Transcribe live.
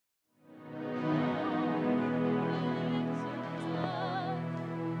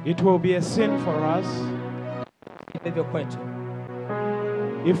It will be a sin for us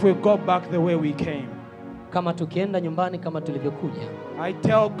if we go back the way we came. Kama tukienda nyumbani kama tulivyokuja. I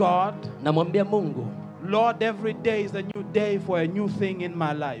tell God, namwambia Mungu, Lord, every day is a new day for a new thing in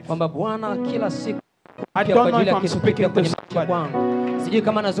my life. Kwamba Bwana kila siku. I don't know if I'm speaking to somebody. Sijui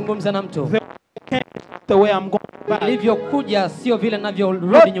kama nazungumza na mtu. The way I'm going back. Nilivyokuja sio vile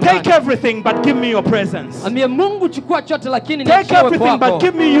ninavyorudi nyumbani. Take everything but give me your presence. Ambie Mungu chukua chote lakini niachie wewe. Take everything but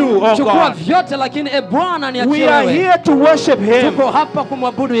give me you, oh God. Chukua vyote lakini Bwana niachie wewe. We are here to worship him. Tuko hapa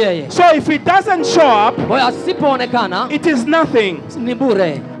kumwabudu yeye. So if it doesn't show up, asipoonekana, it is nothing. Ni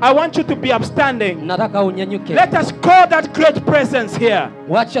bure. I want you to be upstanding. Nataka unyanyuke. Let us call that great presence here.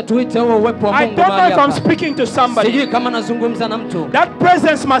 Wacha tuite huo uwepo wa Mungu mahali hapa. I don't know if I'm speaking to somebody. Sijui kama nazungumza na mtu. That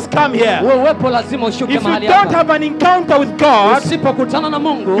presence must come here. Huo uwepo lazima ushuke mahali hapa. If you don't have an encounter with God, usipokutana na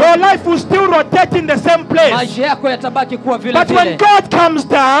Mungu, your life will still rotate in the same place. Maisha yako yatabaki kuwa vile vile. But when God comes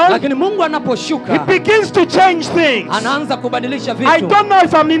down, lakini Mungu anaposhuka, he begins to change things. Anaanza kubadilisha vitu. I don't know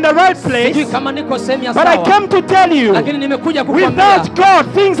if I'm in the right place. Sijui kama niko sehemu ya sawa. But I came to tell you, lakini nimekuja kukuambia, without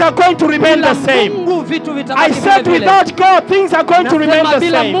God things are going to remain the same. Mungu vitu vitabaki I said without God things are going to remain the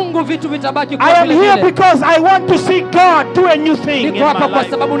bila same. Mungu vitu vitabaki kuwa vile vile. I am here because I want to see God do a new thing in my life. Niko hapa kwa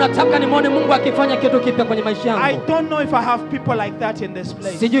sababu nataka nimuone Mungu akifanya kitu kipya kwenye maisha yangu. I don't know if I have people like that in this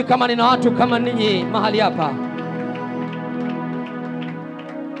place. Sijui kama nina watu kama ninyi mahali hapa.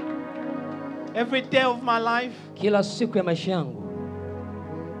 Every day of my life, kila siku ya maisha yangu,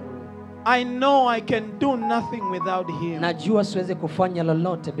 I know I can do nothing without him. Najua siwezi kufanya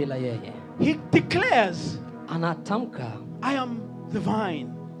lolote bila yeye. He declares, anatamka, I am the vine,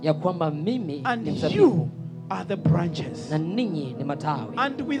 ya kwamba mimi ni mzabibu, you are the branches. Na ninyi ni matawi.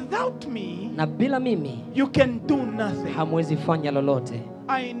 And without me, na bila mimi, you can do nothing. Hamwezi fanya lolote.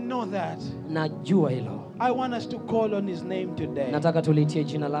 I know that. Najua hilo. I want us to call on his name today. Nataka tulitie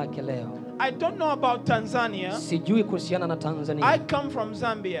jina lake leo. I don't know about Tanzania. Sijui kuhusiana na Tanzania. I come from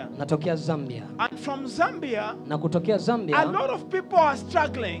Zambia. Natokea Zambia. And from Zambia, na kutokea Zambia, a lot of people are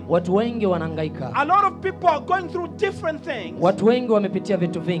struggling. Watu wengi wanahangaika. A lot of people are going through different things. Watu wengi wamepitia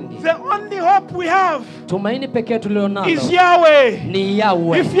vitu vingi. The only hope we have, tumaini pekee tulionalo, is Yahweh. Ni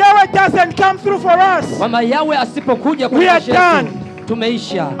Yahweh. If Yahweh doesn't come through for us, kama Yahweh asipokuja kwa we are done.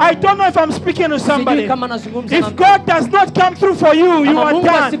 Tumeisha. I don't know if I'm speaking to somebody. If God does not come through for you, you are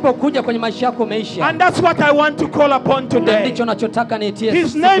done. And that's what I want to call upon today.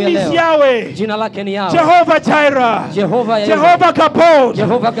 His name is Yahweh. Jehovah Jireh. Jehovah Gabod.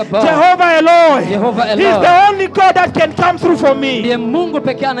 Jehovah Eloi. He's the only God that can come through for me. I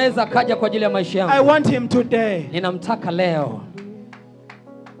want him today. Ninamtaka leo.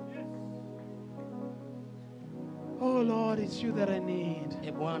 Oh Lord, it's you that I need.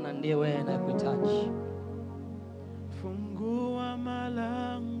 Bwana ndiye wewe nakuhitaji. Fungua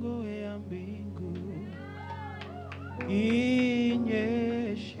malango ya mbingu,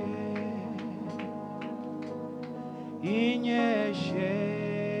 inyeshe, inyeshe.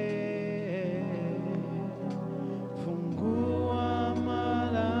 Fungua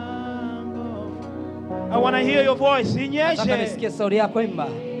malango. I want to hear your voice. Inyeshe. Nataka nisikie sauti yako, imba.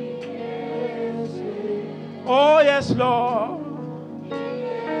 Oh yes, Lord.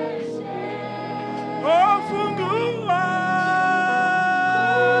 Oh, fungua.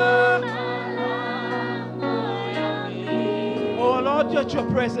 Oh Lord, let your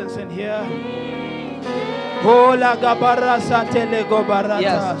presence in here. Oh la gabarasa telego baratas.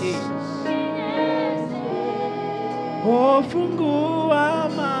 Yes, Jesus. Oh, fungua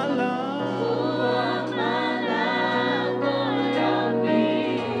malango.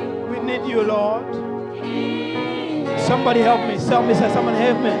 We need you, Lord. Somebody help me. Somebody say, someone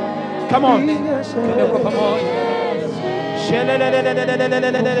help me. Come on.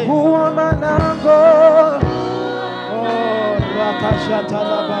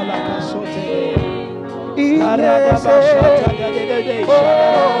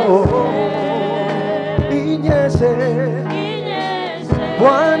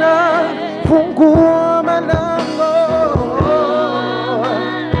 Bwana fungua malango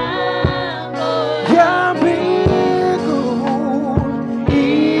ya mbingu,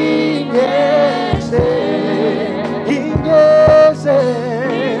 inyeshe, inyeshe.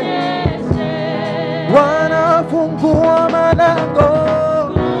 Bwana fungua malango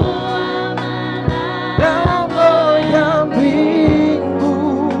ya mbingu,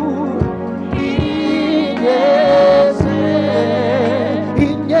 inyeshe,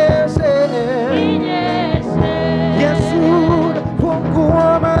 inyeshe.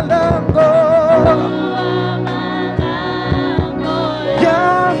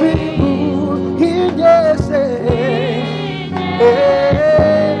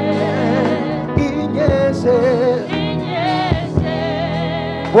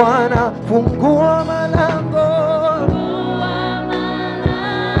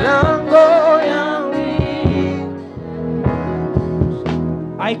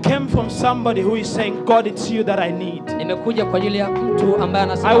 I came from somebody who is saying, God, it's you that I need. Nimekuja kwa ajili ya mtu ambaye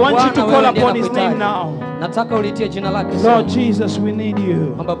anasema, I want you to call upon his name now. Nataka ulitie jina lake. Lord Jesus, we need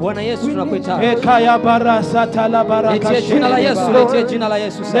you. Kwamba Bwana Yesu tunakuhitaji. Ekaya barasa tala baraka. Litie jina la Yesu, litie jina la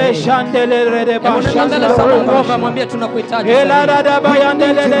Yesu sasa. Le shandele rede bashanda. Ngoma mwambie tunakuhitaji. Ela rada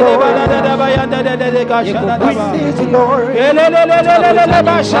bayandele le balada bayandele le gashanda. Elelelelele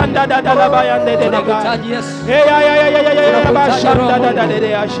bashanda dada bayandele le gashanda. Ya bashanda dada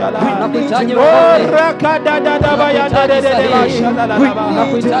le ashala. Ora kada dada bayandele le gashanda.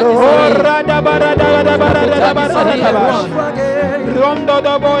 Ora da barada Rondo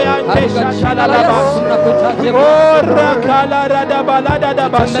do boyante shala la bas. Ora kala rada balada da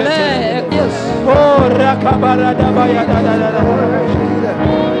bas. Ora kabara da bayada da.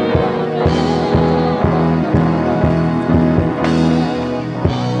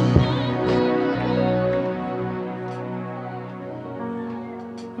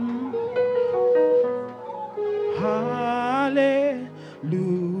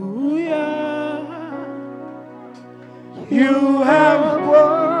 You have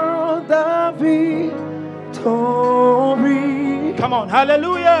won the victory. Come on,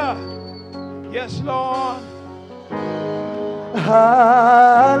 hallelujah. Yes, Lord.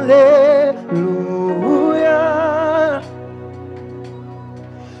 Hallelujah.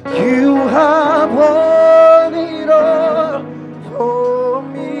 You have won it all for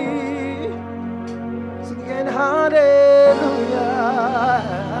me. Sing again, hallelujah.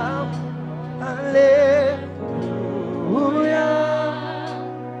 Hallelujah.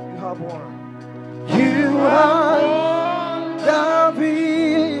 You have won the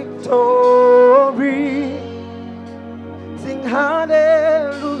victory. Sing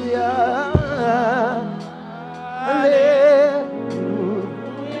hallelujah. Hallelujah.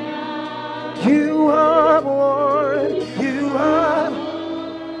 You have won. You have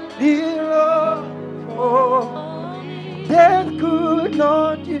the Lord. Death could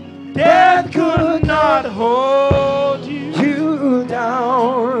not. Death could not hold you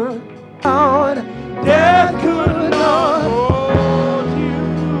down. Death could not hold you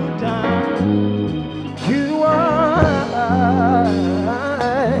down. You are.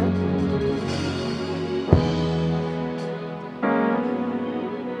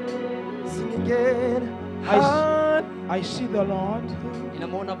 Sing again. I see the Lord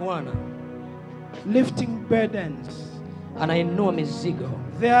lifting burdens. Anainua mizigo.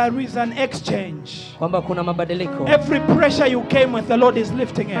 There is an exchange. Kwamba kuna mabadiliko. Every pressure you came with, the Lord is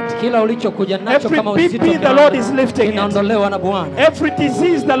lifting it. Kila ulichokuja nacho kama uzito, every BP, the Lord is lifting it. Inaondolewa na Bwana. Every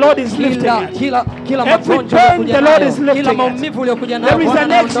disease, the Lord is lifting it. Kila every pain, the Lord is lifting kila maumivu uliyokuja nayo. There is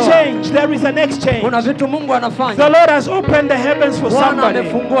an exchange. There is an exchange. Kuna vitu Mungu anafanya. The Lord has opened the heavens for somebody.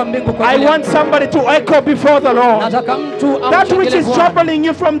 Amefungua mbingu kwa I want somebody to echo before the Lord. Nataka mtu that which is troubling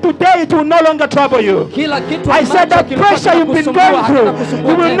you from today, it will no longer trouble you. Kila kitu I said that pressure you've been going through,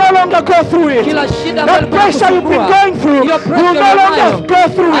 you will no longer go through it. That pressure you've been going through, you will no longer go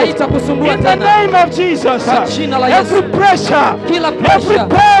through it. In the name of Jesus, every pressure, every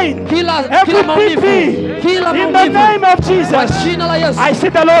pain, every BP, in the name of Jesus, I see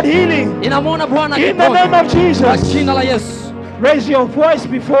the Lord healing. In the name of Jesus, raise your voice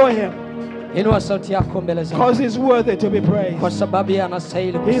before Him. Because He's worthy to be praised.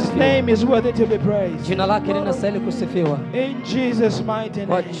 His name is worthy to be praised. In Jesus' mighty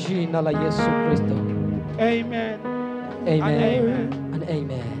name. Amen. Amen. And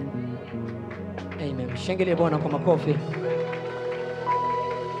amen. Amen. Shangilia Bwana kwa makofi.